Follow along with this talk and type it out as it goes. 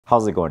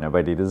How's it going,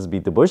 everybody? This is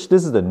Beat the Bush.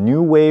 This is the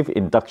Nuwave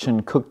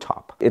Induction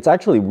Cooktop. It's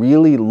actually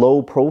really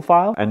low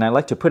profile, and I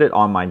like to put it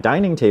on my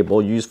dining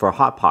table used for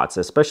hot pots,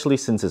 especially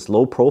since it's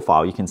low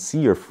profile. You can see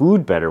your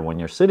food better when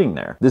you're sitting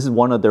there. This is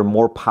one of their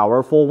more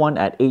powerful one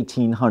at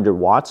 1800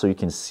 watts, so you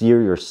can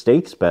sear your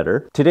steaks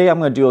better. Today, I'm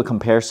going to do a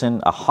comparison,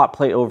 a hot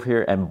plate over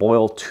here, and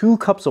boil 2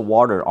 cups of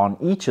water on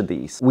each of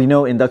these. We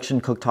know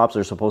induction cooktops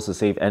are supposed to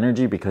save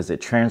energy because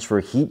it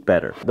transfers heat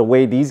better. The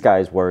way these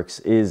guys works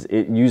is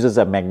it uses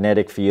a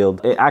magnetic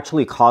field. It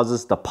actually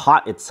causes the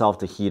pot itself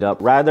to heat up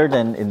rather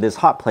than in this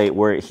hot plate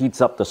where it heats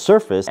up the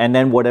surface and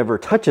then whatever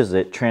touches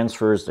it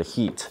transfers the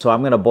heat. So I'm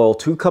going to boil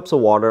 2 cups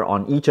of water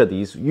on each of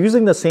these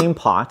using the same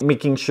pot,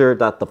 making sure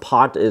that the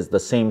pot is the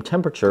same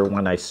temperature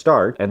when I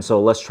start. And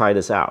so let's try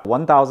this out.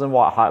 1000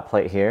 watt hot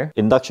plate here.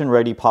 Induction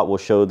ready pot will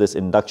show this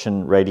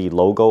induction ready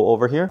logo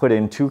over here. Put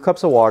in 2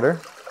 cups of water.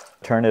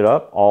 Turn it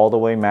up all the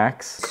way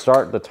max.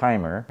 Start the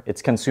timer.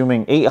 It's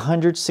consuming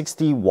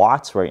 860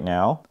 watts right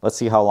now. Let's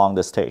see how long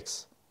this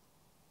takes.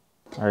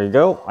 There you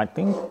go. I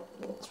think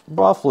it's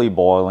roughly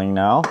boiling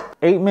now.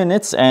 8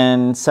 minutes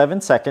and 7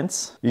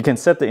 seconds. You can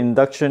set the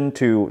induction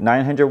to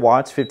 900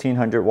 watts,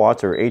 1500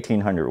 watts, or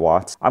 1800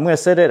 watts. I'm going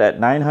to set it at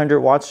 900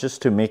 watts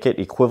just to make it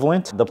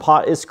equivalent. The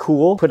pot is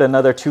cool. Put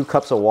another 2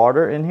 cups of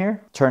water in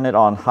here. Turn it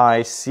on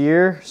high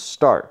sear.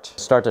 Start.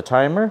 Start the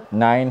timer.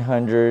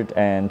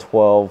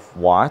 912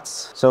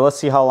 watts. So let's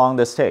see how long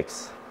this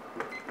takes.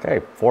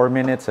 Okay, 4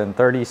 minutes and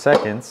 30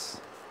 seconds.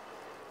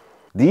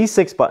 These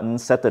 6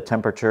 buttons set the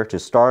temperature. To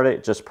start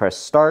it, just press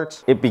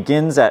start. It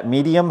begins at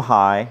medium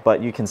high,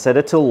 but you can set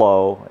it to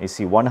low. You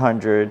see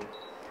 100,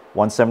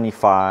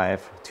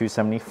 175,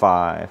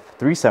 275,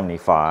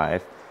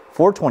 375,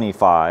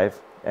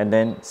 425, and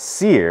then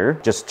sear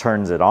just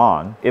turns it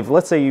on. If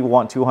let's say you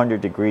want 200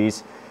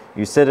 degrees,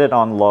 you set it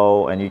on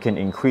low and you can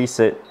increase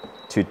it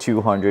to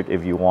 200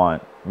 if you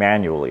want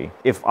manually.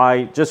 If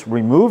I just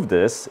remove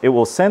this, it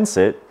will sense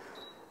it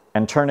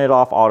and turn it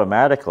off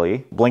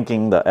automatically,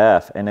 blinking the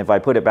F. And if I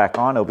put it back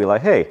on, it'll be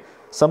like, hey,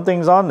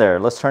 something's on there,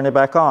 let's turn it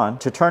back on.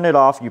 To turn it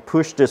off, you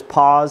push this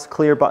pause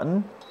clear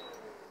button,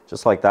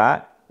 just like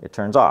that, it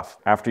turns off.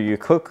 After you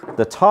cook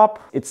the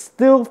top, it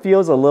still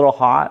feels a little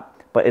hot,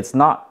 but it's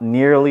not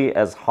nearly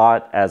as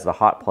hot as the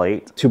hot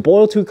plate. To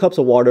boil 2 cups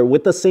of water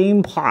with the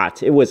same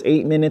pot, it was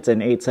 8 minutes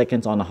and 8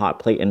 seconds on the hot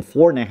plate and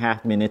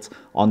 4.5 minutes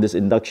on this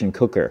induction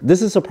cooker.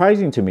 This is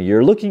surprising to me.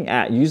 You're looking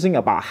at using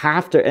about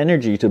half the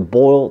energy to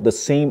boil the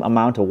same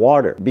amount of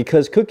water.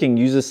 Because cooking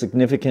uses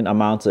significant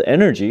amounts of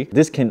energy,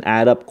 this can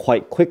add up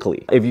quite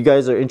quickly. If you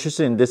guys are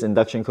interested in this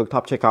induction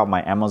cooktop, check out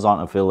my Amazon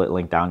affiliate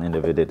link down in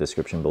the video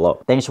description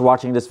below. Thanks for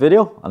watching this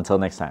video. Until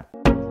next time.